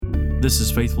This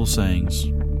is Faithful Sayings,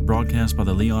 broadcast by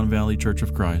the Leon Valley Church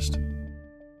of Christ.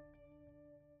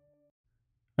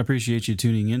 I appreciate you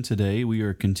tuning in today. We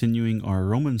are continuing our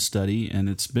Romans study, and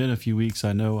it's been a few weeks.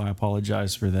 I know, I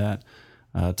apologize for that.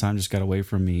 Time just got away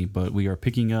from me, but we are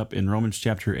picking up in Romans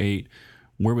chapter 8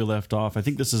 where we left off. I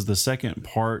think this is the second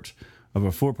part of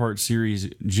a four-part series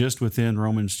just within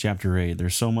Romans chapter 8.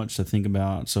 There's so much to think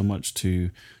about, so much to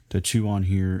chew on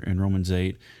here in Romans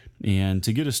 8. And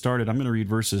to get us started, I'm going to read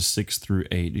verses 6 through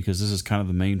 8 because this is kind of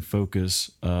the main focus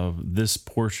of this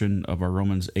portion of our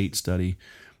Romans 8 study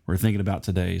we're thinking about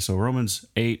today. So Romans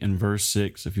 8 and verse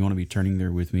 6, if you want to be turning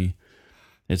there with me,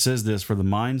 it says this: "For the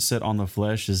mind set on the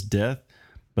flesh is death,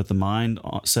 but the mind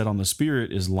set on the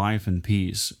Spirit is life and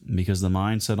peace. Because the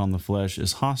mind set on the flesh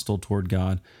is hostile toward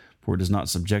God, for it does not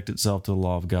subject itself to the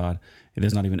law of God. It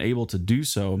is not even able to do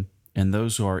so, and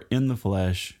those who are in the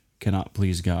flesh cannot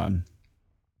please God."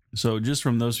 So just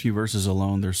from those few verses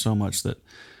alone, there's so much that,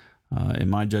 in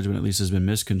my judgment at least, has been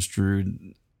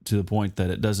misconstrued to the point that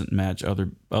it doesn't match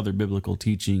other biblical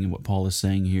teaching and what Paul is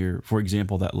saying here. For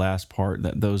example, that last part,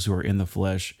 that those who are in the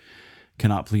flesh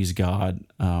cannot please God.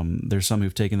 There's some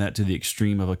who've taken that to the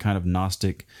extreme of a kind of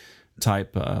Gnostic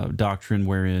type doctrine,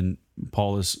 wherein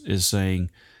Paul is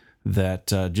saying that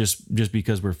just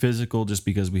because we're physical, just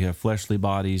because we have fleshly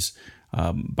bodies,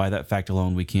 by that fact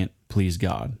alone, we can't please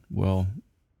God. Well,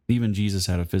 even Jesus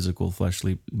had a physical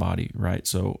fleshly body, right?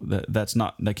 So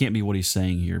that can't be what he's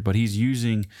saying here. But he's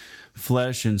using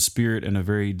flesh and spirit in a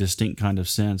very distinct kind of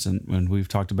sense, and we've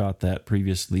talked about that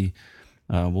previously.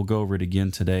 We'll go over it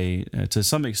again today to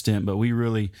some extent, but we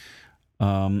really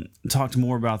talked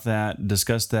more about that,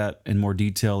 discussed that in more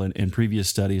detail in previous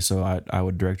studies. So I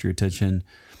would direct your attention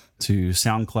to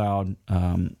SoundCloud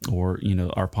or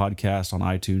our podcast on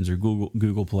iTunes or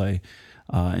Google Play.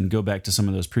 And go back to some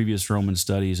of those previous Roman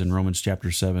studies in Romans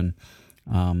chapter 7,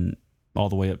 all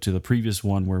the way up to the previous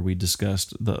one where we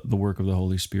discussed the work of the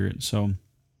Holy Spirit. So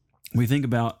we think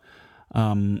about, I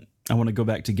want to go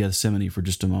back to Gethsemane for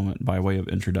just a moment by way of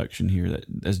introduction here, that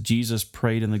as Jesus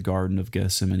prayed in the Garden of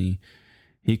Gethsemane,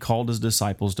 he called his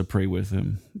disciples to pray with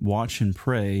him. Watch and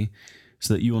pray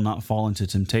so that you will not fall into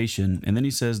temptation. And then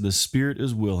he says, the spirit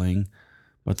is willing,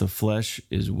 but the flesh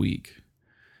is weak.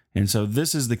 And so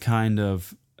this is the kind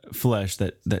of flesh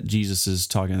that Jesus is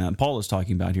talking about, Paul is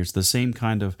talking about here. It's the same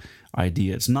kind of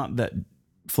idea. It's not that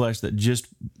flesh that just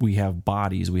we have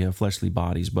bodies, we have fleshly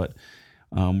bodies, but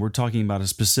we're talking about a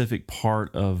specific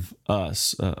part of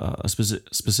us, a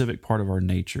specific part of our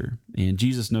nature. And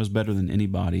Jesus knows better than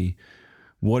anybody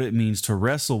what it means to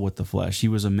wrestle with the flesh. He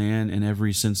was a man in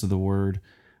every sense of the word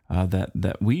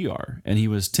that we are, and he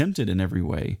was tempted in every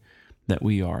way that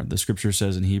we are. The scripture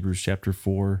says in Hebrews chapter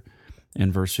 4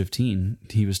 and verse 15,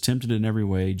 he was tempted in every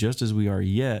way, just as we are,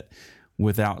 yet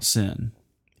without sin.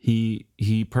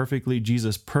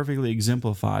 Jesus perfectly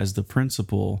exemplifies the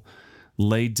principle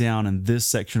laid down in this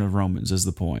section of Romans, is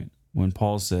the point. When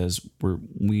Paul says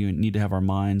we need to have our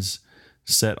minds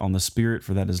set on the Spirit,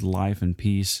 for that is life and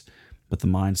peace, but the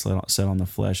mind set on the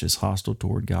flesh is hostile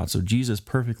toward God. So Jesus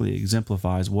perfectly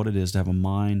exemplifies what it is to have a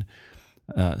mind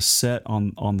set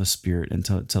on the Spirit and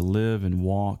to live and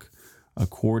walk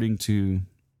according to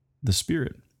the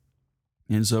Spirit.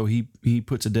 And so he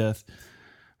put to death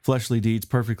fleshly deeds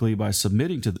perfectly by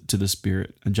submitting to the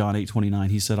Spirit. In John 8:29,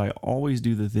 he said, "I always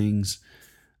do the things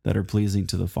that are pleasing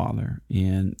to the Father."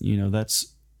 And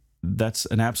that's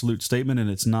an absolute statement, and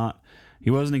it's not. He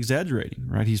wasn't exaggerating,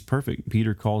 right? He's perfect.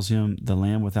 Peter calls him the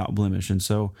Lamb without blemish. And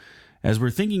so, as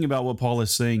we're thinking about what Paul is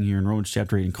saying here in Romans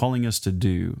chapter 8 and calling us to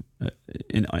do,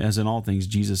 as in all things,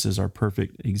 Jesus is our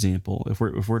perfect example. If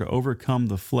we're to overcome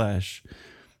the flesh,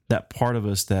 that part of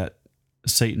us that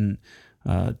Satan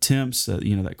tempts,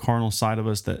 that carnal side of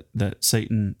us that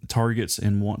Satan targets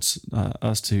and wants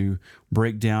us to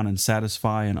break down and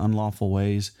satisfy in unlawful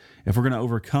ways, if we're going to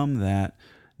overcome that,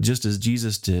 just as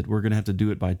Jesus did, we're going to have to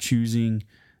do it by choosing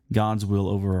God's will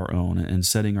over our own and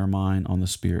setting our mind on the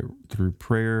Spirit through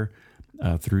prayer,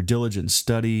 through diligent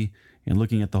study and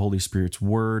looking at the Holy Spirit's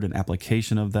word and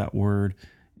application of that word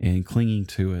and clinging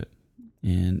to it.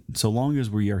 And so long as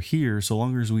we are here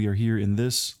in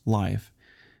this life,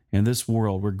 in this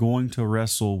world, we're going to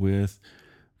wrestle with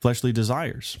fleshly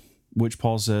desires, which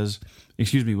Peter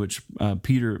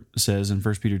says in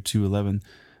 1 Peter 2:11,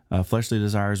 fleshly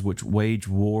desires which wage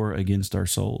war against our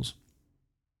souls.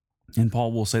 And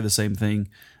Paul will say the same thing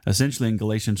essentially in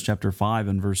Galatians chapter 5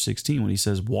 and verse 16 when he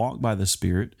says, walk by the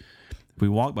Spirit. If we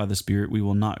walk by the Spirit, we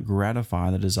will not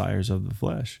gratify the desires of the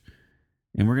flesh.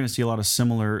 And we're going to see a lot of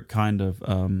similar kind of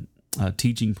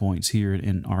teaching points here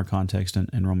in our context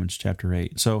in Romans chapter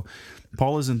 8. So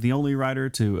Paul isn't the only writer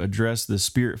to address the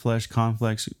spirit-flesh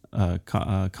conflict.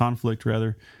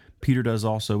 Peter does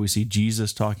also. We see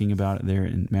Jesus talking about it there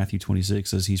in Matthew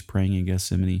 26 as he's praying in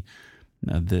Gethsemane.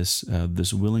 This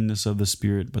willingness of the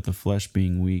spirit, but the flesh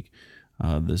being weak.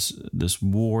 This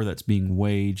war that's being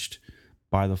waged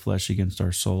by the flesh against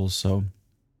our souls. So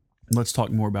let's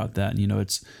talk more about that. And,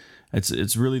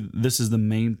 it's really, this is the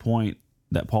main point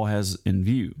that Paul has in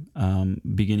view.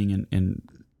 Beginning in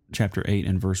chapter 8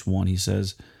 and verse 1, he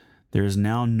says, "There is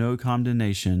now no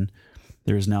condemnation.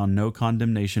 There is now no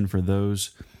condemnation for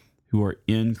those who are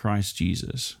in Christ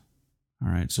Jesus."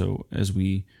 All right. So as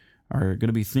we are going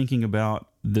to be thinking about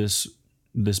this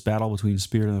battle between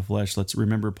spirit and the flesh, let's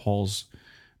remember Paul's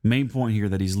main point here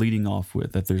that he's leading off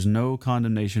with, that there's no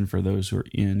condemnation for those who are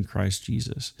in Christ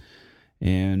Jesus.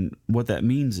 And what that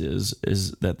means is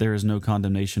that there is no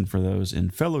condemnation for those in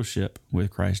fellowship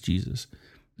with Christ Jesus.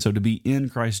 So to be in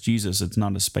Christ Jesus, it's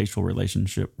not a spatial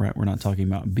relationship, right? We're not talking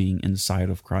about being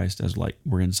inside of Christ as like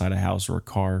we're inside a house or a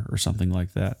car or something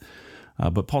like that.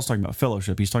 But Paul's talking about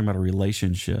fellowship. He's talking about a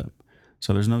relationship.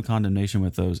 So there's no condemnation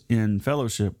with those in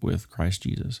fellowship with Christ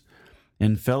Jesus.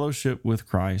 In fellowship with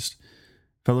Christ,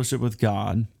 fellowship with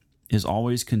God is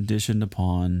always conditioned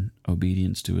upon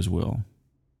obedience to his will.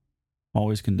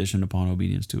 Always conditioned upon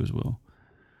obedience to his will.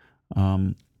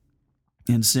 And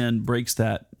sin breaks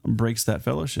that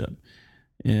fellowship.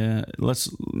 Let's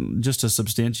just to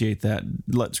substantiate that,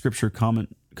 let Scripture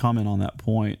comment on that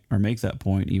point, or make that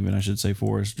point even, I should say,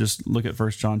 for us. Just look at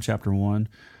 1 John chapter 1.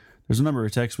 There's a number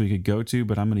of texts we could go to,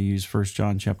 but I'm going to use 1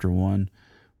 John chapter 1,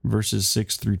 verses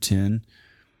 6 through 10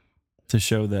 to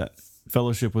show that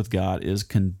fellowship with God is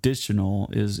conditional,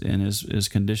 is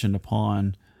conditioned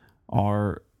upon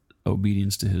our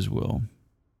obedience to his will.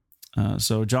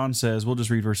 So John says, we'll just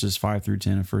read verses 5 through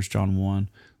 10 of 1 John 1.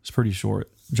 It's pretty short.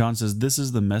 John says, "This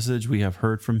is the message we have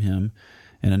heard from him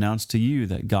and announced to you,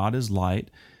 that God is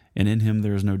light, and in him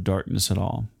there is no darkness at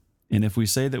all. And if we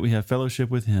say that we have fellowship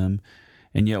with him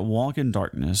and yet walk in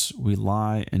darkness, we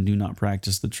lie and do not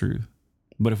practice the truth.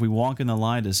 But if we walk in the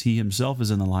light as he himself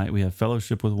is in the light, we have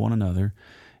fellowship with one another,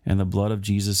 and the blood of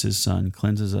Jesus his Son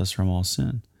cleanses us from all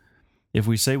sin. If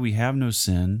we say we have no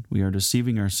sin, we are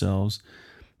deceiving ourselves,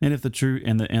 and if the truth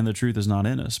the truth is not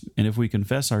in us. And if we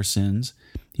confess our sins,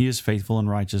 he is faithful and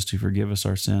righteous to forgive us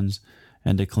our sins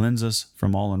and to cleanse us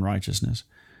from all unrighteousness.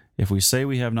 If we say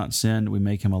we have not sinned, we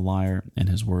make him a liar, and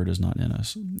his word is not in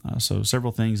us." So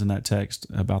several things in that text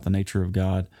about the nature of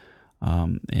God,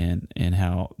 and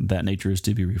how that nature is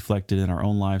to be reflected in our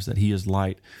own lives, that he is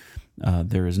light.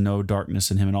 There is no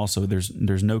darkness in him, and also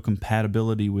there's no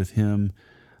compatibility with him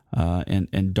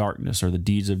and darkness, or the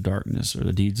deeds of darkness, or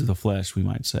the deeds of the flesh, we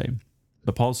might say.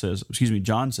 But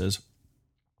John says,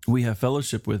 we have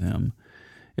fellowship with him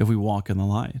if we walk in the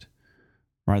light.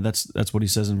 Right? That's what he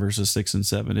says in verses 6 and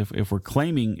 7. If we're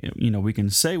claiming, we can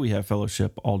say we have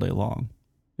fellowship all day long.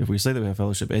 If we say that we have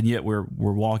fellowship, and yet we're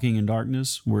walking in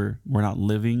darkness, we're not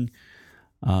living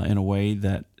in a way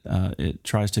that it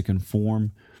tries to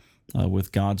conform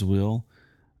with God's will,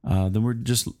 then we're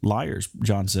just liars,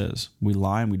 John says. We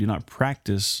lie and we do not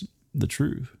practice the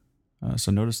truth.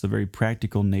 So notice the very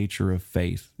practical nature of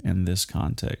faith in this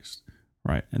context,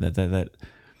 right? And that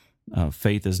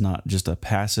faith is not just a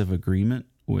passive agreement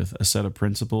with a set of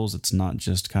principles. It's not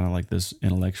just kind of like this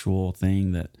intellectual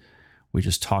thing that we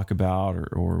just talk about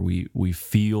or we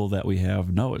feel that we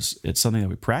have. No, it's something that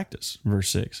we practice. Verse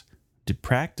 6, to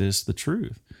practice the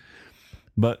truth.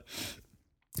 But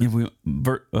if we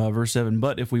verse 7,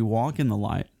 but if we walk in the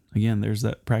light, again, there's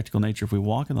that practical nature. If we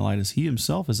walk in the light as he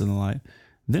himself is in the light,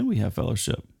 then we have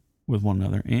fellowship with one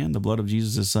another, and the blood of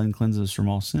Jesus, his Son, cleanses us from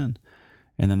all sin.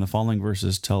 And then the following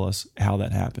verses tell us how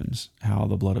that happens, how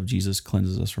the blood of Jesus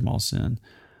cleanses us from all sin.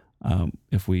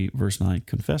 If we, verse 9,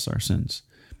 confess our sins,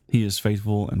 he is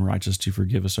faithful and righteous to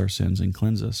forgive us our sins and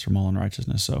cleanse us from all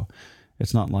unrighteousness. So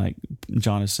it's not like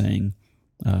John is saying,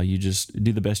 you just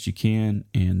do the best you can,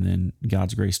 and then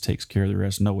God's grace takes care of the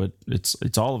rest. No,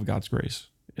 it's all of God's grace.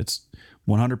 It's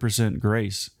 100%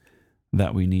 grace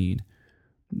that we need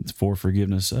for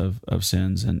forgiveness of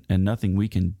sins, and nothing we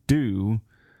can do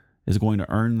is going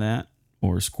to earn that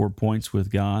or score points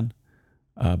with God,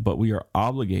 but we are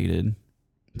obligated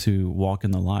to walk in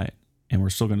the light, and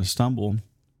we're still going to stumble,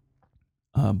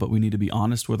 but we need to be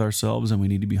honest with ourselves, and we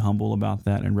need to be humble about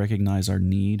that and recognize our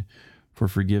need for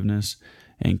forgiveness,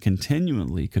 and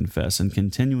continually confess and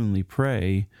continually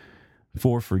pray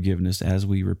for forgiveness as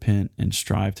we repent and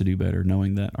strive to do better,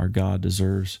 knowing that our God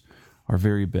deserves our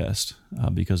very best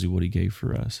because of what he gave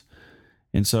for us.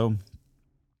 And so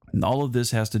And all of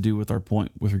this has to do with our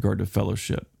point with regard to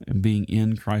fellowship and being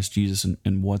in Christ Jesus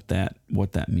and what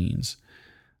that means.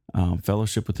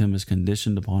 Fellowship with him is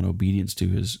conditioned upon obedience to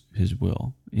his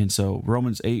will. And so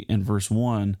Romans 8 and verse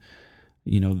 1,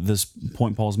 this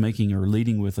point Paul's making or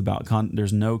leading with about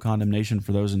there's no condemnation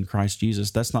for those in Christ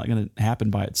Jesus. That's not going to happen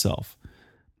by itself.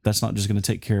 That's not just going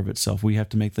to take care of itself. We have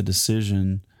to make the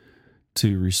decision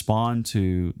to respond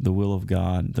to the will of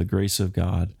God, the grace of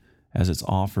God, as it's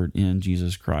offered in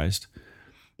Jesus Christ,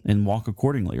 and walk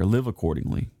accordingly or live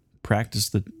accordingly. Practice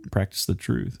the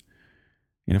truth.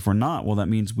 And if we're not, well, that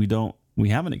means we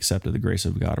haven't accepted the grace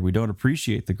of God, or we don't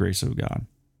appreciate the grace of God.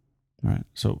 All right.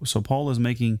 So Paul is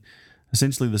making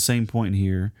essentially the same point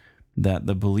here, that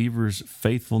the believer's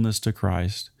faithfulness to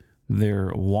Christ,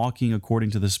 their walking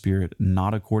according to the Spirit,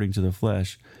 not according to the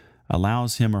flesh,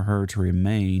 allows him or her to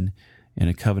remain in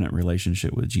a covenant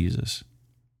relationship with Jesus,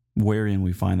 wherein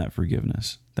we find that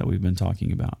forgiveness that we've been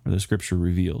talking about, or the Scripture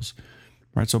reveals.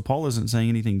 Right? So Paul isn't saying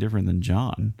anything different than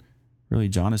John. Really,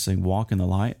 John is saying, walk in the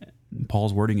light.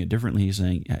 Paul's wording it differently. He's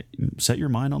saying, set your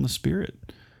mind on the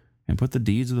Spirit and put the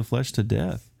deeds of the flesh to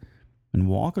death and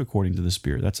walk according to the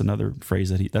Spirit. That's another phrase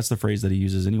that's the phrase that he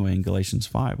uses anyway in Galatians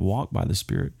 5. Walk by the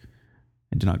Spirit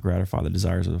and do not gratify the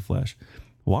desires of the flesh.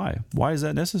 Why? Why is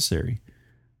that necessary?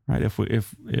 Right? If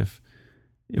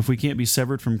we can't be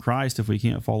severed from Christ, if we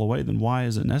can't fall away, then why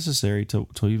is it necessary to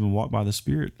even walk by the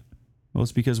Spirit? Well,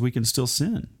 it's because we can still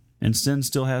sin, and sin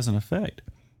still has an effect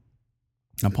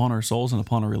upon our souls and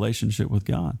upon our relationship with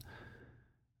God.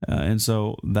 And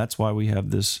so that's why we have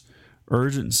this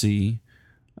urgency,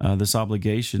 this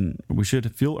obligation. We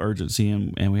should feel urgency,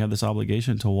 and we have this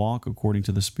obligation to walk according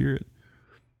to the Spirit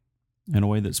in a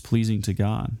way that's pleasing to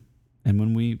God. And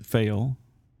when we fail,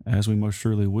 as we most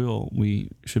surely will, we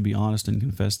should be honest and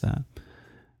confess that.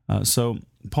 So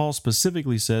Paul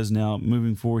specifically says now,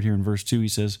 moving forward here in verse 2, he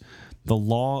says, the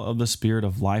law of the Spirit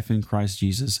of life in Christ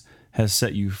Jesus has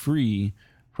set you free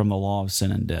from the law of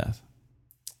sin and death.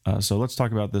 So let's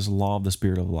talk about this law of the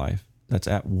Spirit of life that's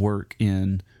at work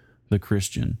in the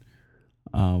Christian,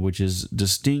 which is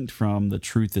distinct from the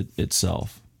truth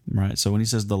itself, right? So when he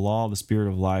says the law of the Spirit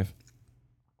of life,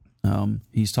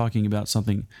 he's talking about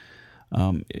something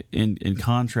in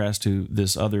contrast to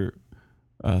this other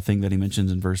thing that he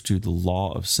mentions in verse 2, the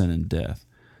law of sin and death.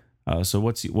 So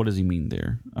what does he mean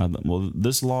there? Well,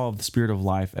 this law of the Spirit of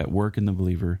life at work in the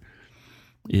believer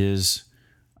is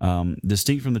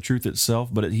distinct from the truth itself,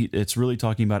 but it's really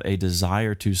talking about a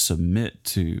desire to submit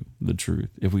to the truth.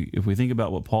 If we think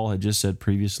about what Paul had just said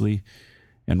previously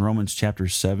in Romans chapter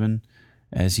 7,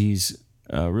 as he's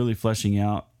really fleshing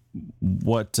out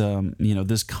what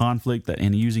this conflict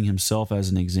and using himself as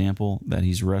an example that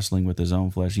he's wrestling with his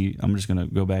own flesh. I'm just going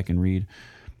to go back and read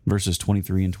verses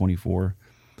 23 and 24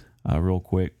 real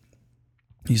quick.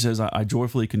 He says, I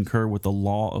joyfully concur with the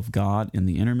law of God in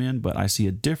the inner man, but I see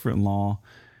a different law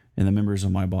in the members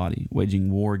of my body,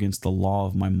 waging war against the law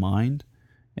of my mind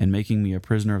and making me a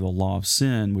prisoner of the law of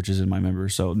sin, which is in my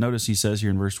members. So notice he says here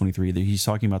in verse 23 that he's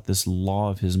talking about this law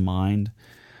of his mind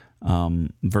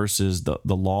versus the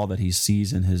law that he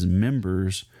sees in his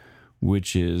members,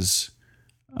 which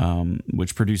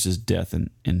produces death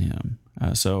in him.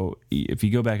 So if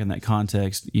you go back in that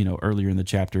context, earlier in the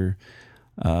chapter,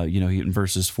 in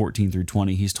verses 14 through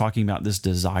 20, he's talking about this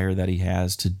desire that he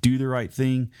has to do the right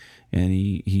thing, and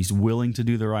he's willing to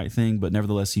do the right thing, but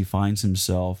nevertheless he finds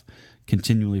himself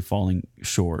continually falling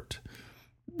short.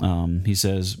 He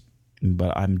says,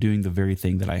 but I'm doing the very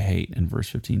thing that I hate in verse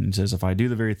 15. He says, if I do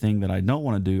the very thing that I don't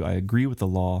want to do, I agree with the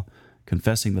law,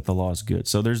 confessing that the law is good.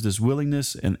 So there's this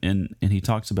willingness, and he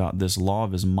talks about this law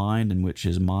of his mind, in which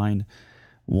his mind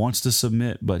wants to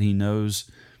submit, but he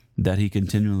knows that he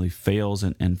continually fails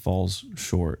and falls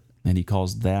short. And he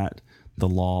calls that the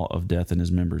law of death in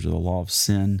his members, or the law of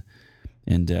sin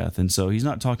and death. And so he's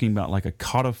not talking about like a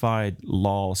codified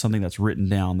law, something that's written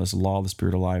down, this law of the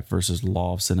Spirit of life versus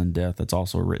law of sin and death that's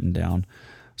also written down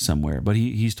somewhere. But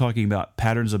he's talking about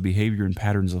patterns of behavior and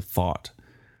patterns of thought.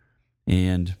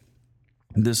 And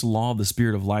this law of the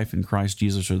Spirit of life in Christ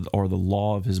Jesus, or the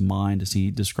law of his mind, as he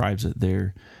describes it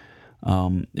there,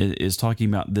 is talking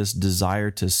about this desire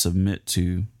to submit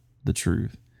to the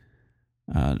truth,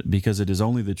 because it is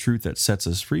only the truth that sets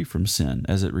us free from sin,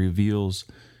 as it reveals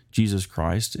Jesus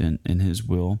Christ and his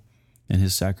will and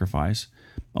his sacrifice.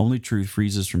 Only truth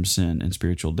frees us from sin and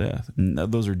spiritual death. And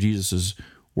those are Jesus's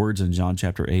words in John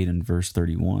chapter 8 and verse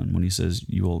 31, when he says,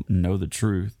 you will know the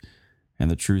truth, and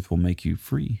the truth will make you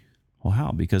free. Well,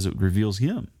 how? Because it reveals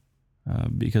him.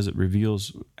 Because it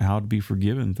reveals how to be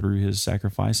forgiven through his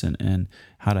sacrifice, and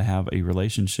how to have a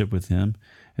relationship with him,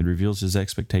 It reveals his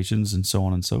expectations and so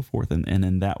on and so forth. And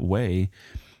in that way,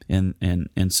 and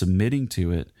submitting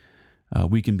to it,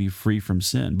 we can be free from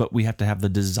sin. But we have to have the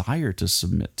desire to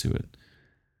submit to it.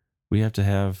 We have to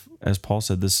have, as Paul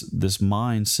said, this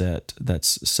mindset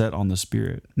that's set on the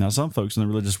Spirit. Now, some folks in the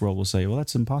religious world will say, well,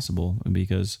 that's impossible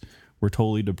because we're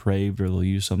totally depraved, or they'll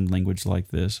use some language like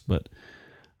this. But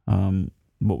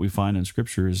what we find in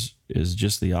Scripture is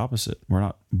just the opposite. We're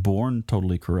not born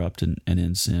totally corrupt and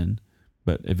in sin,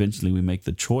 but eventually we make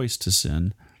the choice to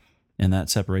sin, and that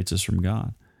separates us from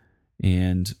God.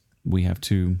 And we have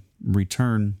to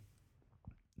return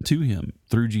to Him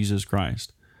through Jesus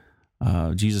Christ.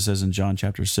 Jesus says in John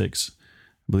chapter 6,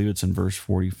 I believe it's in verse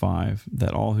 45,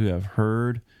 that all who have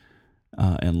heard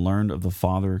and learned of the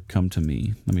Father come to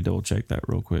me. Let me double check that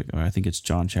real quick. I think it's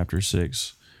John chapter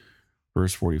 6,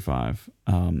 verse 45.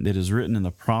 It is written in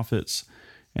the prophets,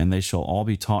 and they shall all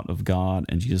be taught of God.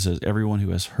 And Jesus says, everyone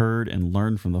who has heard and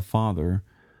learned from the Father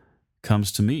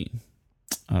comes to me.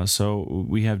 So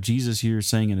we have Jesus here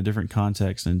saying in a different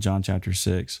context in John chapter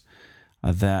 6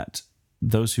 that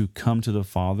those who come to the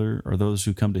Father, or those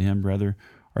who come to Him, rather,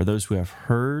 are those who have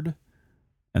heard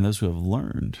and those who have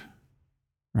learned.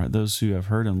 Right? Those who have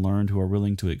heard and learned, who are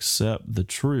willing to accept the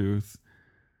truth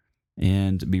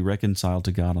and be reconciled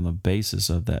to God on the basis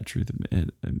of that truth,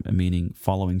 meaning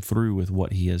following through with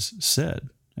what He has said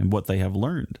and what they have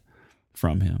learned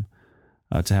from Him,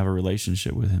 to have a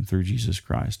relationship with Him through Jesus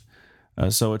Christ.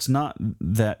 So it's not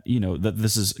that, that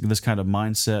this kind of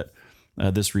mindset,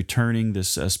 this returning,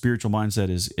 this spiritual mindset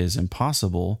is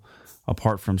impossible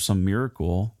apart from some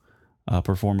miracle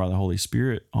performed by the Holy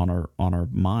Spirit on our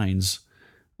minds.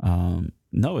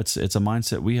 No, it's a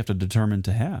mindset we have to determine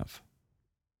to have.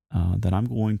 That I'm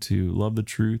going to love the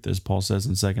truth, as Paul says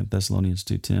in 2 Thessalonians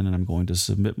 2:10, and I'm going to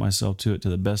submit myself to it to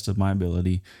the best of my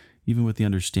ability, even with the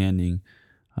understanding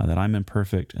that I'm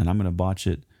imperfect and I'm going to botch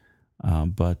it.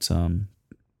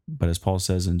 But as Paul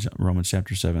says in Romans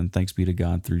chapter 7, thanks be to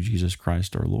God through Jesus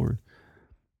Christ our Lord,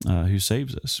 who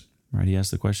saves us. Right? He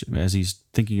asks the question, as he's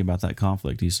thinking about that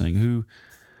conflict, he's saying, "Who,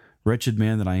 wretched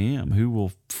man that I am, who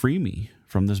will free me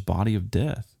from this body of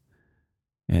death?"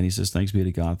 And he says, thanks be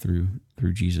to God through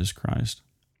Jesus Christ.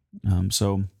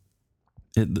 So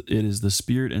it is the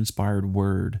Spirit-inspired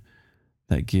word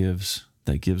that gives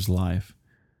life.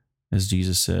 As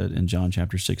Jesus said in John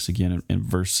chapter 6, again in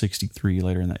verse 63,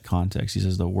 later in that context, he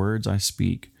says, the words I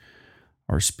speak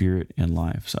are spirit and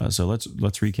life. So let's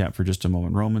recap for just a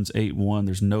moment. Romans 8:1,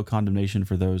 there's no condemnation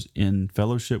for those in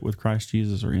fellowship with Christ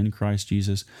Jesus, or in Christ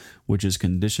Jesus, which is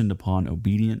conditioned upon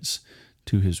obedience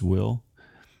to His will,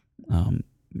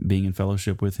 being in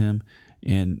fellowship with Him.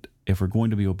 And if we're going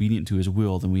to be obedient to His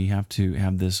will, then we have to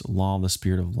have this law of the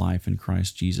Spirit of life in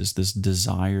Christ Jesus, this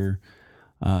desire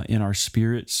in our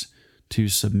spirits to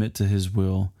submit to His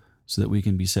will, so that we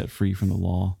can be set free from the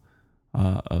law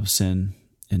of sin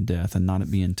and death, and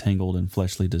not be entangled in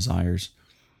fleshly desires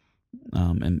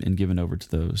and given over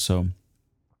to those. So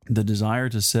the desire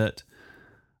to set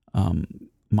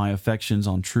my affections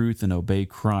on truth and obey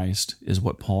Christ is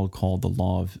what Paul called the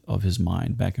law of his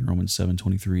mind back in Romans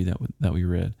 7:23 that we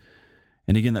read.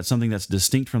 And again, that's something that's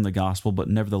distinct from the gospel, but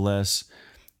nevertheless,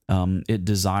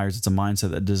 it's a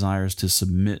mindset that desires to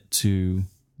submit to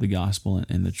the gospel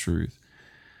and the truth.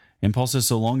 And Paul says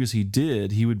so long as he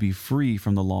did, he would be free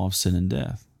from the law of sin and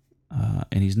death.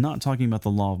 And he's not talking about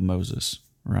the law of Moses,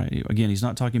 right? Again, he's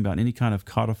not talking about any kind of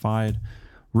codified,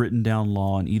 written down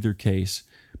law in either case,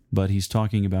 but he's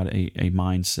talking about a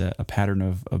mindset, a pattern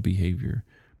of behavior,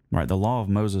 right? The law of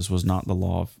Moses was not the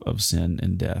law of sin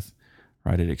and death,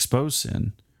 right? It exposed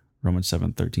sin, Romans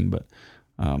 7:13,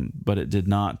 but it did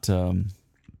not,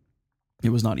 it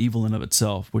was not evil in of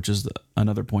itself, which is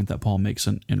another point that Paul makes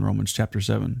in Romans chapter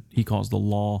 7. He calls the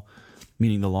law,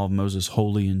 meaning the law of Moses,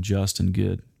 holy and just and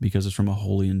good, because it's from a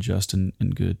holy and just and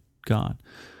good God.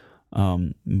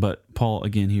 But Paul,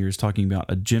 again, here is talking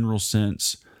about a general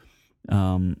sense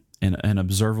and an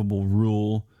observable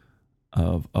rule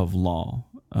of law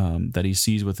that he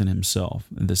sees within himself,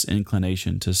 this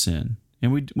inclination to sin.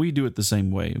 And we do it the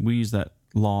same way. We use that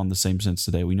law in the same sense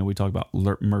today. We know we talk about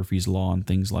Murphy's Law and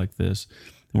things like this.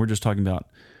 And we're just talking about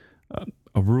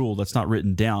a rule that's not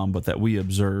written down, but that we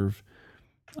observe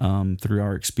through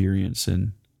our experience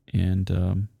and in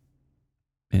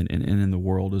the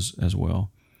world as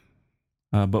well.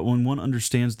 But when one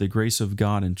understands the grace of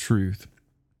God and truth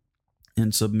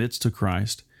and submits to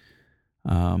Christ,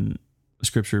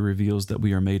 Scripture reveals that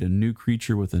we are made a new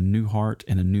creature with a new heart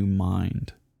and a new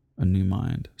mind.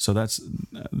 So that's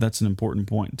an important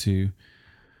point to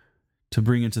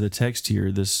bring into the text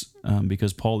here. This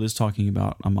because Paul is talking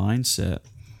about a mindset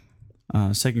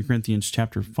 2 Corinthians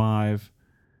chapter 5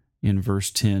 in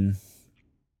verse 10.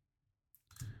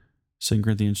 2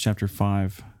 Corinthians chapter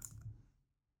 5.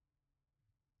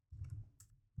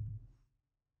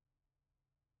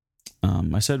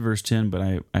 I said verse 10,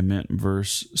 but I meant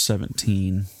verse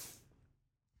 17,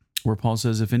 where Paul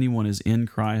says, if anyone is in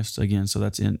Christ, again, so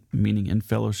that's meaning in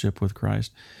fellowship with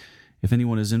Christ. If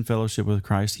anyone is in fellowship with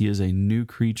Christ, he is a new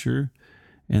creature,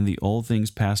 and the old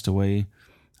things passed away.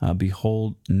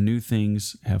 Behold, new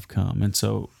things have come. And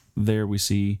so there we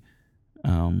see,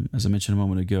 as I mentioned a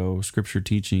moment ago, Scripture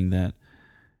teaching that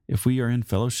if we are in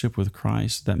fellowship with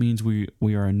Christ, that means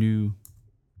we're a new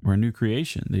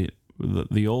creation.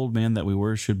 The old man that we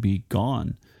were should be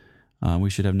gone. We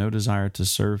should have no desire to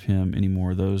serve him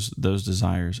anymore. Those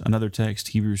desires. Another text,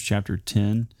 Hebrews chapter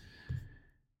 10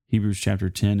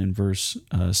 in verse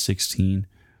 16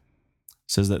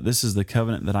 says that this is the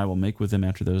covenant that I will make with them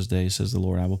after those days, says the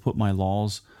Lord. I will put my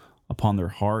laws upon their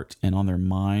heart, and on their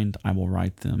mind I will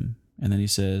write them. And then he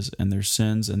says, and their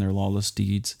sins and their lawless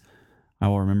deeds I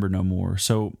will remember no more.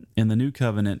 So in the new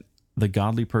covenant, the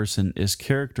godly person is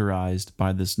characterized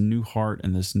by this new heart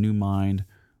and this new mind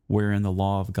wherein the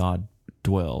law of God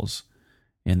dwells,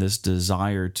 and this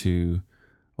desire to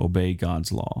obey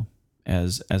God's law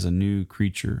as a new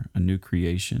creature, a new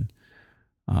creation,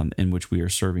 in which we are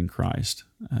serving Christ.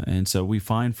 And so we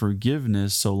find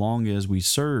forgiveness so long as we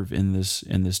serve in this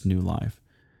new life.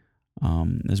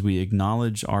 As we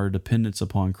acknowledge our dependence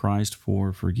upon Christ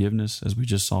for forgiveness, as we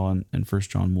just saw in 1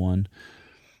 John 1,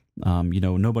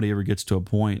 nobody ever gets to a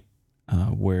point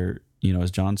where,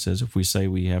 as John says, if we say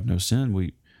we have no sin,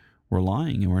 we're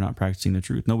lying and we're not practicing the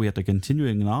truth. No, we have to continue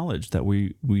to acknowledge that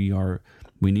we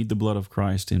need the blood of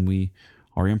Christ, and we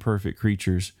are imperfect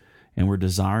creatures, and we're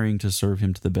desiring to serve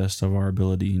him to the best of our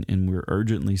ability, and we're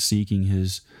urgently seeking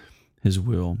his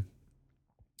will,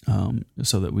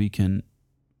 so that we can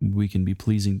be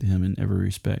pleasing to him in every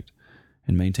respect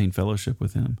and maintain fellowship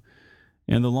with him.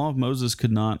 And the law of Moses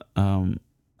could not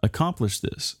accomplish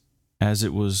this,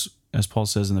 as Paul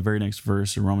says in the very next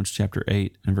verse in Romans chapter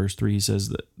 8 and verse 3, he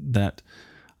says that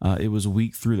it was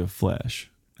weak through the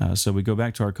flesh. So we go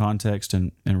back to our context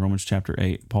in Romans chapter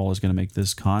 8. Paul is going to make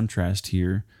this contrast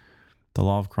here, the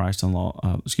law of Christ and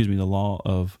the law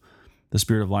of the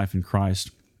Spirit of life in Christ,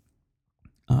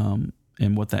 and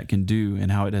what that can do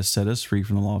and how it has set us free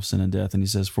from the law of sin and death. And he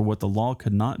says, for what the law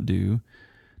could not do,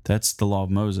 that's the law of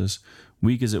Moses,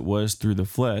 weak as it was through the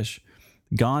flesh,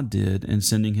 God did in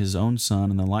sending his own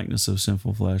Son in the likeness of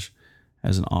sinful flesh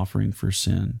as an offering for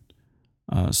sin.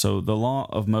 So the law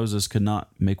of Moses could not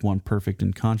make one perfect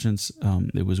in conscience.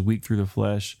 It was weak through the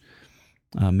flesh,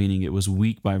 meaning it was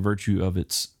weak by virtue of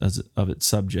its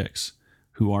subjects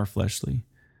who are fleshly.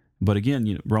 But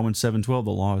again, Romans 7:12,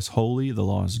 the law is holy, the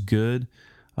law is good,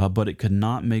 but it could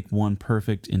not make one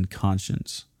perfect in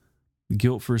conscience.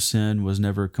 Guilt for sin was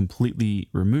never completely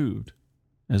removed,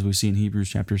 as we see in Hebrews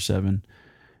chapter 7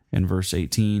 and verse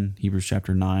 18, Hebrews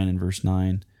chapter 9 and verse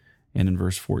 9, and in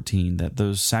verse 14, that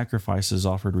those sacrifices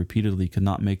offered repeatedly could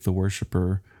not make the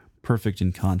worshiper perfect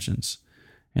in conscience.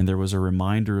 And there was a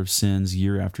reminder of sins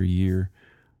year after year,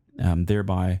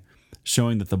 thereby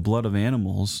showing that the blood of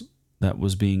animals that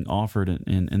was being offered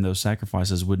in those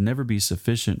sacrifices would never be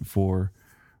sufficient for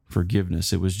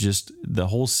forgiveness. It was just, the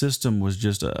whole system was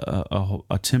just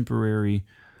a temporary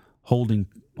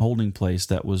holding place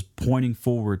that was pointing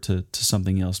forward to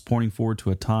something else, pointing forward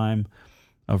to a time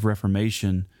of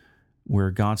reformation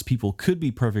where God's people could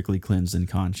be perfectly cleansed in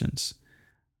conscience.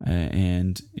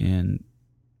 And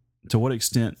to what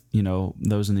extent,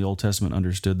 those in the Old Testament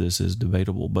understood this is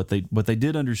debatable, but they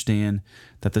did understand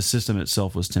that the system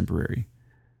itself was temporary.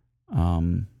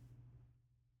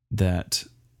 That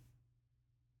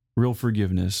real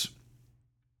forgiveness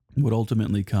would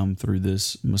ultimately come through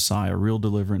this Messiah. Real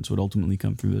deliverance would ultimately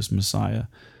come through this Messiah.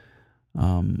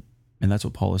 And that's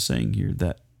what Paul is saying here,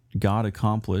 that God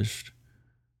accomplished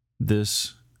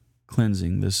this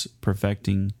cleansing, this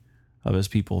perfecting of his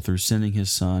people through sending his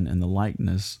Son in the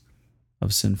likeness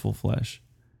of sinful flesh.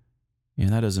 And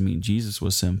that doesn't mean Jesus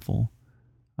was sinful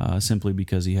simply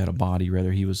because he had a body.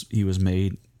 Rather, he was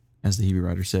made, as the Hebrew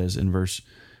writer says in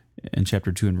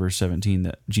chapter 2 and verse 17,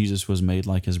 that Jesus was made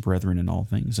like his brethren in all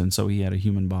things. And so he had a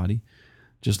human body,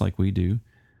 just like we do.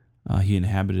 He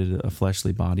inhabited a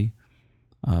fleshly body.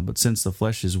 But since the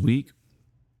flesh is weak,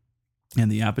 and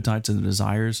the appetites and the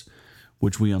desires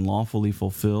which we unlawfully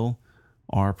fulfill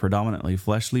are predominantly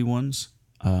fleshly ones,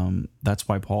 that's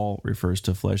why Paul refers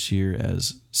to flesh here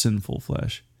as sinful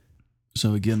flesh.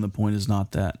 So again, the point is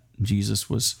not that Jesus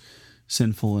was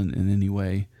sinful in any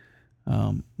way,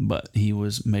 but he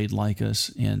was made like us,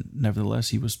 and nevertheless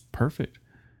he was perfect.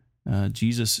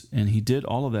 Jesus, and he did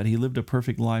all of that. He lived a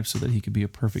perfect life so that he could be a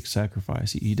perfect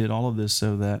sacrifice. He did all of this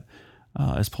so that,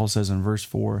 as Paul says in verse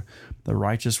 4, the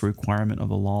righteous requirement of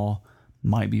the law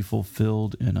might be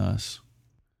fulfilled in us.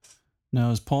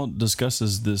 Now, as Paul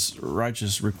discusses this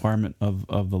righteous requirement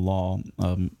of the law,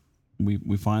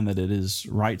 we find that it is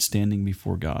right standing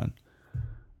before God.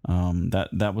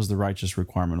 That was the righteous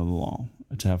requirement of the law.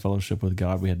 To have fellowship with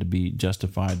God, we had to be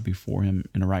justified before him,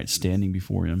 in a right standing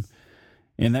before him.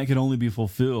 And that could only be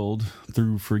fulfilled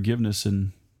through forgiveness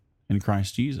in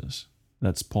Christ Jesus.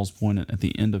 That's Paul's point at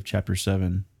the end of chapter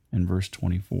 7 and verse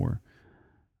 24,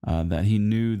 that he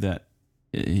knew that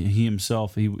he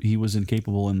himself, he was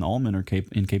incapable, and all men are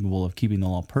incapable of keeping the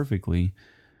law perfectly,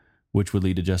 which would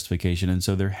lead to justification. And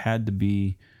so there had to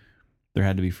be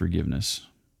forgiveness.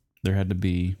 There had to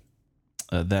be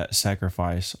that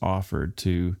sacrifice offered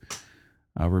to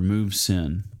remove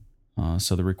sin.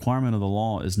 So the requirement of the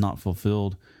law is not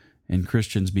fulfilled in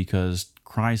Christians because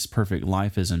Christ's perfect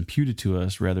life is imputed to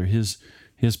us. Rather, his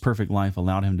perfect life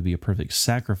allowed him to be a perfect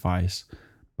sacrifice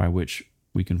by which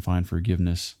we can find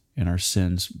forgiveness and our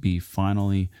sins be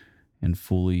finally and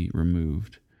fully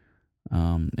removed,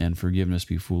 and forgiveness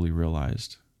be fully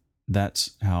realized.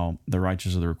 That's how the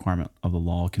righteousness of the requirement of the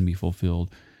law can be fulfilled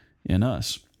in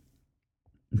us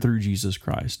through Jesus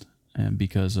Christ, and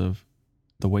because of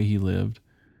the way he lived,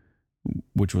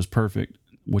 which was perfect,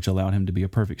 which allowed him to be a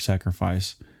perfect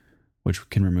sacrifice, which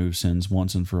can remove sins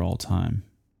once and for all time.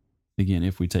 Again,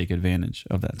 if we take advantage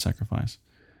of that sacrifice.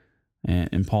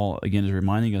 And Paul, again, is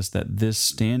reminding us that this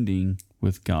standing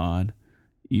with God,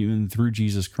 even through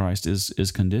Jesus Christ,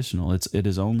 is conditional. It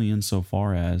is only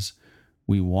insofar as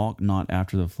we walk not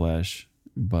after the flesh,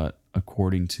 but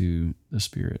according to the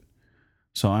Spirit.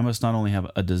 So I must not only have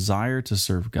a desire to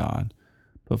serve God,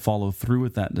 but follow through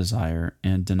with that desire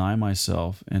and deny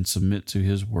myself and submit to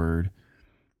his word,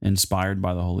 inspired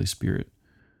by the Holy Spirit.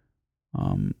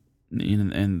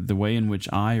 And the way in which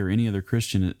I or any other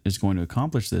Christian is going to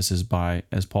accomplish this is by,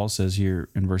 as Paul says here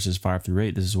in verses 5 through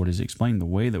 8, this is what he's explained. The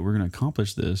way that we're going to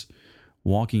accomplish this,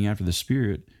 walking after the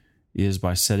Spirit, is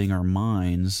by setting our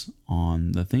minds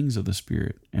on the things of the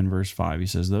Spirit. In verse 5, he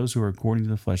says, those who are according to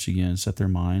the flesh, again, set their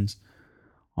minds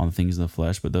on the things of the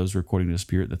flesh, but those who are according to the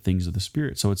Spirit, the things of the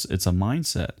Spirit. So it's a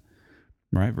mindset,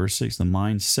 right? Verse 6, the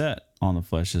mind set on the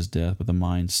flesh is death, but the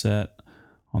mind set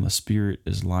on the Spirit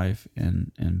is life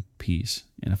and peace.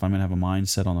 And if I'm going to have a mind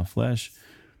set on the flesh,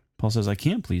 Paul says I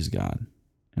can't please God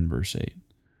in verse 8.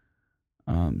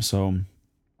 So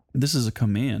this is a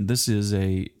command. This is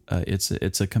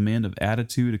it's a command of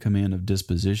attitude, a command of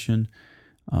disposition.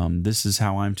 This is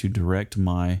how I'm to direct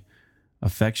my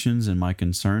affections and my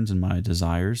concerns and my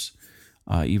desires,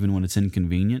 even when it's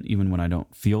inconvenient, even when I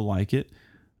don't feel like it.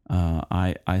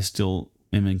 I still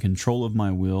am in control of my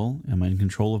will, am in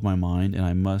control of my mind, and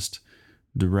I must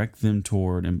direct them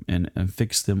toward and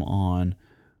fix them on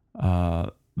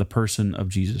the person of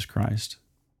Jesus Christ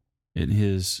in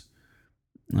his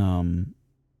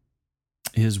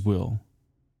will,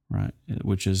 right?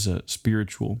 Which is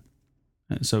spiritual.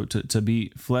 So to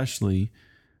be fleshly,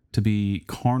 to be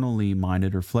carnally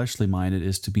minded or fleshly minded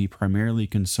is to be primarily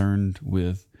concerned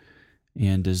with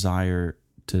and desire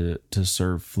to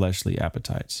serve fleshly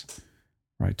appetites,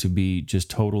 right? To be just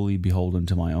totally beholden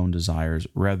to my own desires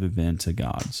rather than to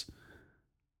God's.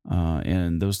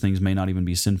 And those things may not even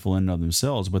be sinful in and of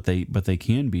themselves, but they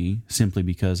can be simply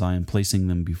because I am placing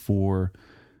them before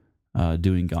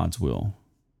doing God's will,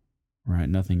 right?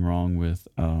 Nothing wrong with,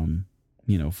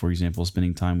 for example,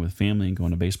 spending time with family and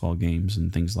going to baseball games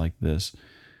and things like this.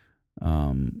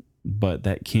 But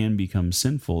that can become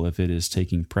sinful if it is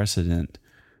taking precedent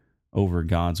over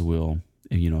God's will.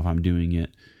 If I'm doing it,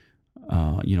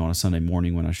 on a Sunday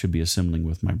morning when I should be assembling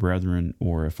with my brethren,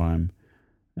 or if I'm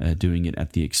doing it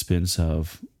at the expense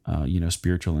of,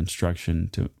 spiritual instruction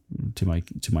to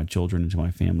my children and to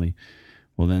my family.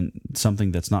 Well, then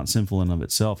something that's not sinful in and of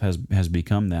itself has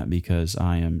become that, because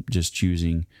I am just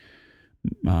choosing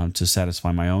to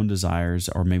satisfy my own desires,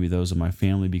 or maybe those of my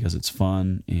family, because it's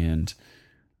fun and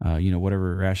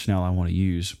whatever rationale I want to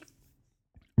use,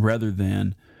 rather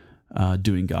than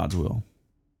doing God's will.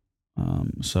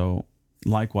 So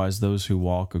likewise, those who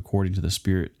walk according to the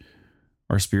Spirit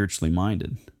are spiritually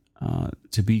minded.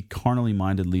 To be carnally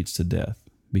minded leads to death,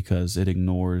 because it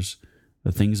ignores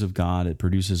the things of God. It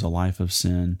produces a life of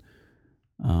sin,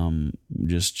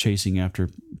 just chasing after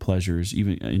pleasures,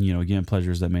 even, again,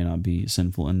 pleasures that may not be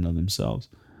sinful in and of themselves.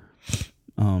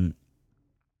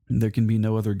 There can be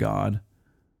no other God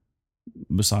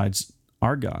besides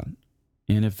our God.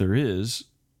 And if there is,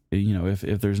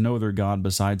 if there's no other God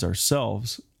besides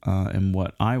ourselves, and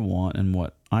what I want and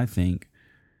what I think,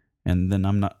 and then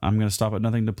I'm going to stop at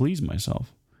nothing to please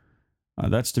myself.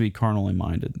 That's to be carnally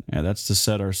minded. And that's to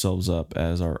set ourselves up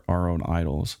as our own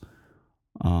idols.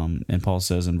 And Paul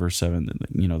says in verse 7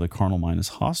 that, the carnal mind is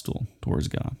hostile towards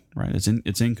God, right?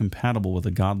 It's incompatible with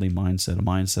a godly mindset, a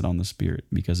mindset on the Spirit,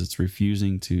 because it's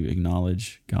refusing to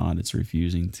acknowledge God. It's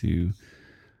refusing to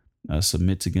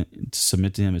submit to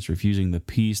Him. It's refusing the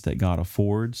peace that God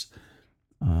affords.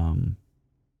 And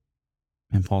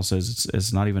Paul says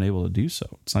it's not even able to do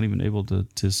so. It's not even able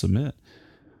to submit.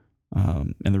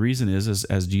 And the reason is,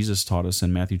 as Jesus taught us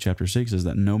in Matthew chapter 6, is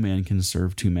that no man can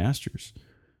serve two masters.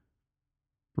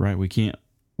 Right? We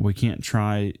can't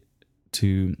try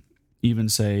to even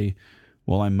say,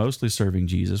 well, I'm mostly serving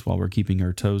Jesus while we're keeping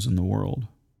our toes in the world.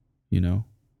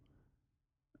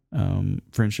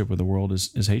 Friendship with the world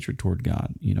is hatred toward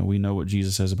God. We know what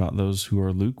Jesus says about those who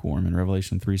are lukewarm in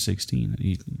Revelation 3:16.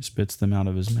 He spits them out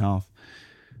of his mouth.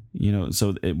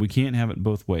 So we can't have it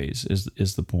both ways.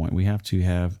 Is the point? We have to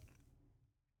have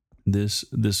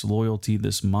this loyalty,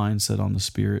 this mindset on the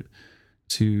Spirit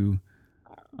to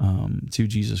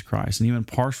Jesus Christ, and even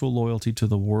partial loyalty to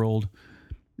the world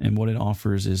and what it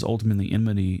offers is ultimately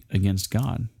enmity against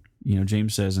God.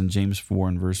 James says in James 4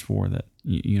 and verse 4 that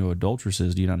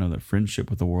adulteresses, do you not know that friendship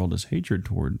with the world is hatred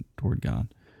toward God?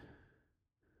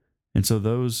 And so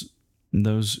those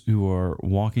who are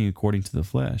walking according to the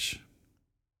flesh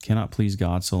cannot please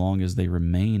God so long as they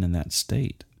remain in that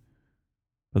state.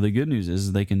 But the good news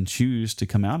is they can choose to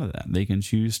come out of that. They can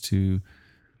choose to,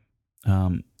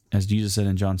 as Jesus said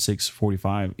in John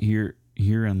 6:45,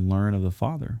 hear and learn of the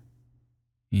Father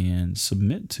and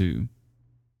submit to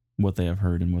what they have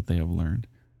heard and what they have learned.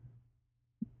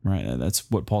 Right? That's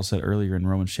what Paul said earlier in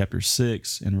Romans chapter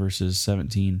 6 in verses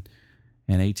 17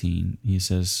 and 18. He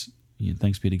says,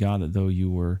 thanks be to God that though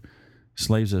you were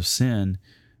slaves of sin,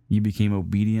 you became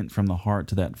obedient from the heart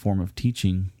to that form of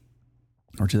teaching,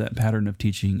 or to that pattern of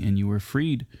teaching, and you were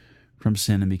freed from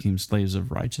sin and became slaves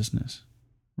of righteousness.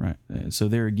 Right. So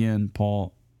there again,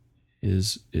 Paul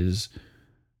is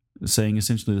saying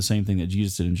essentially the same thing that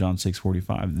Jesus did in John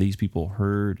 6:45. These people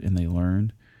heard and they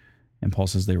learned, and Paul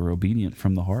says they were obedient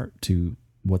from the heart to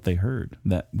what they heard,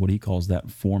 that what he calls that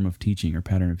form of teaching or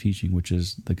pattern of teaching, which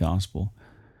is the gospel.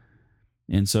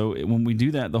 And so when we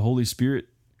do that, the Holy Spirit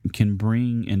can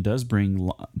bring and does bring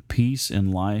peace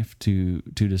and life to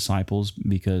disciples,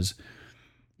 because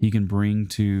he can bring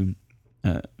to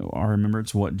our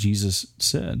remembrance what Jesus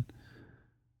said.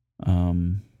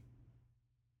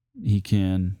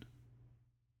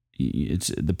 It's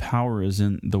the power is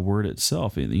in the word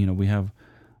itself.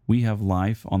 We have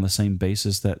life on the same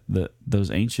basis that those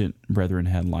ancient brethren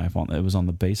had life on. It was on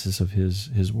the basis of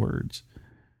his words,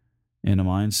 and a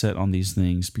mindset on these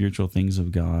things, spiritual things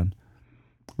of God,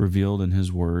 revealed in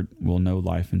his word, will know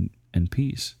life and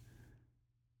peace.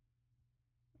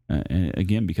 And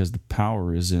again, because the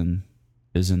power is in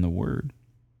the word,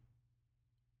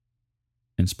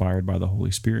 inspired by the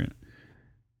Holy Spirit.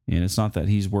 And it's not that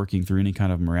he's working through any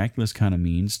kind of miraculous kind of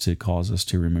means to cause us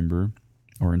to remember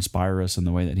or inspire us in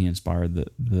the way that he inspired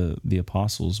the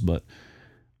apostles, but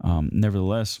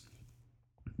nevertheless,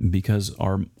 because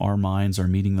our minds are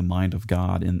meeting the mind of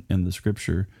God in the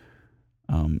Scripture,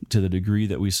 to the degree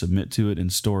that we submit to it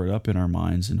and store it up in our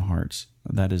minds and hearts,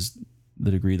 that is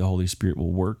the degree the Holy Spirit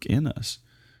will work in us.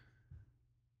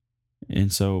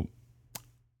 And so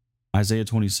Isaiah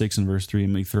 26 and verse 3,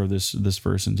 let me throw this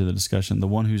verse into the discussion. The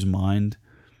one whose mind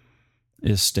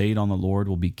is stayed on the Lord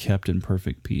will be kept in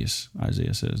perfect peace,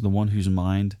 Isaiah says. The one whose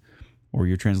mind, or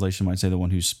your translation might say the one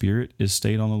whose spirit is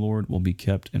stayed on the Lord, will be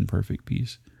kept in perfect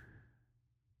peace.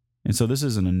 And so this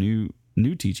isn't a new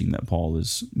teaching that Paul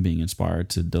is being inspired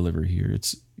to deliver here.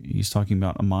 He's talking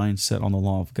about a mind set on the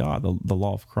law of God, the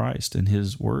law of Christ and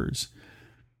his words.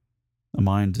 A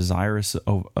mind desirous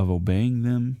of obeying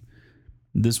them.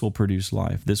 This will produce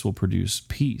life. This will produce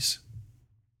peace.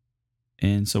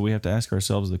 And so we have to ask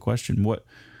ourselves the question, what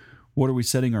are we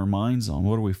setting our minds on?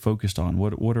 What are we focused on?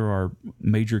 What are our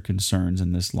major concerns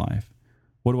in this life?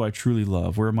 What do I truly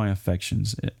love? Where are my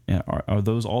affections? Are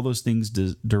all those things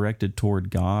directed toward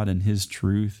God and his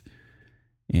truth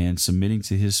and submitting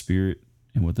to his Spirit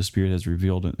and what the Spirit has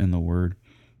revealed in the Word?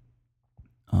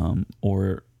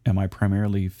 Or am I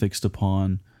primarily fixed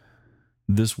upon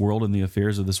this world and the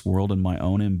affairs of this world and my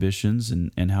own ambitions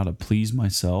and how to please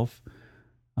myself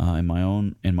and my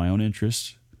own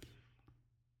interests?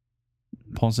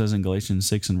 Paul says in Galatians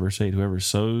 6 and verse 8, whoever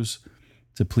sows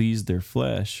to please their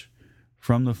flesh,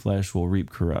 from the flesh will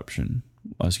reap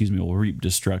will reap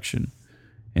destruction.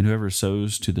 And whoever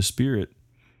sows to the Spirit,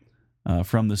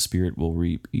 from the Spirit will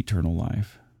reap eternal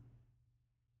life.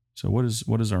 So what is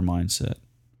our mindset?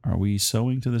 Are we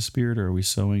sowing to the Spirit, or are we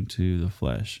sowing to the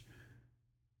flesh?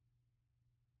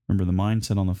 Remember, the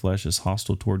mindset on the flesh is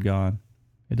hostile toward God.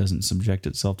 It doesn't subject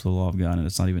itself to the law of God, and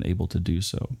it's not even able to do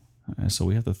so. And so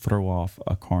we have to throw off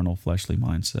a carnal, fleshly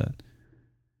mindset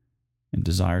and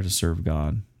desire to serve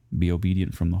God, be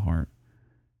obedient from the heart.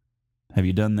 Have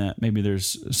you done that? Maybe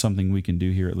there's something we can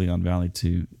do here at Leon Valley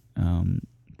to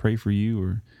pray for you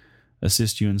or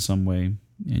assist you in some way,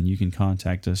 and you can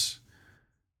contact us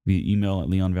via email at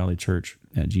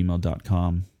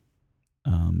leonvalleychurch@gmail.com,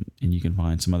 and you can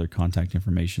find some other contact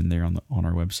information there on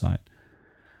our website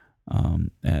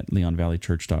at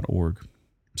leonvalleychurch.org.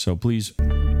 So please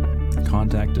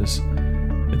contact us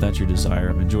if that's your desire.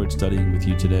 I've enjoyed studying with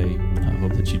you today. I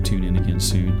hope that you tune in again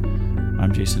soon.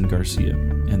 I'm Jason Garcia,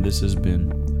 and this has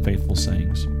been Faithful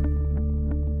Sayings.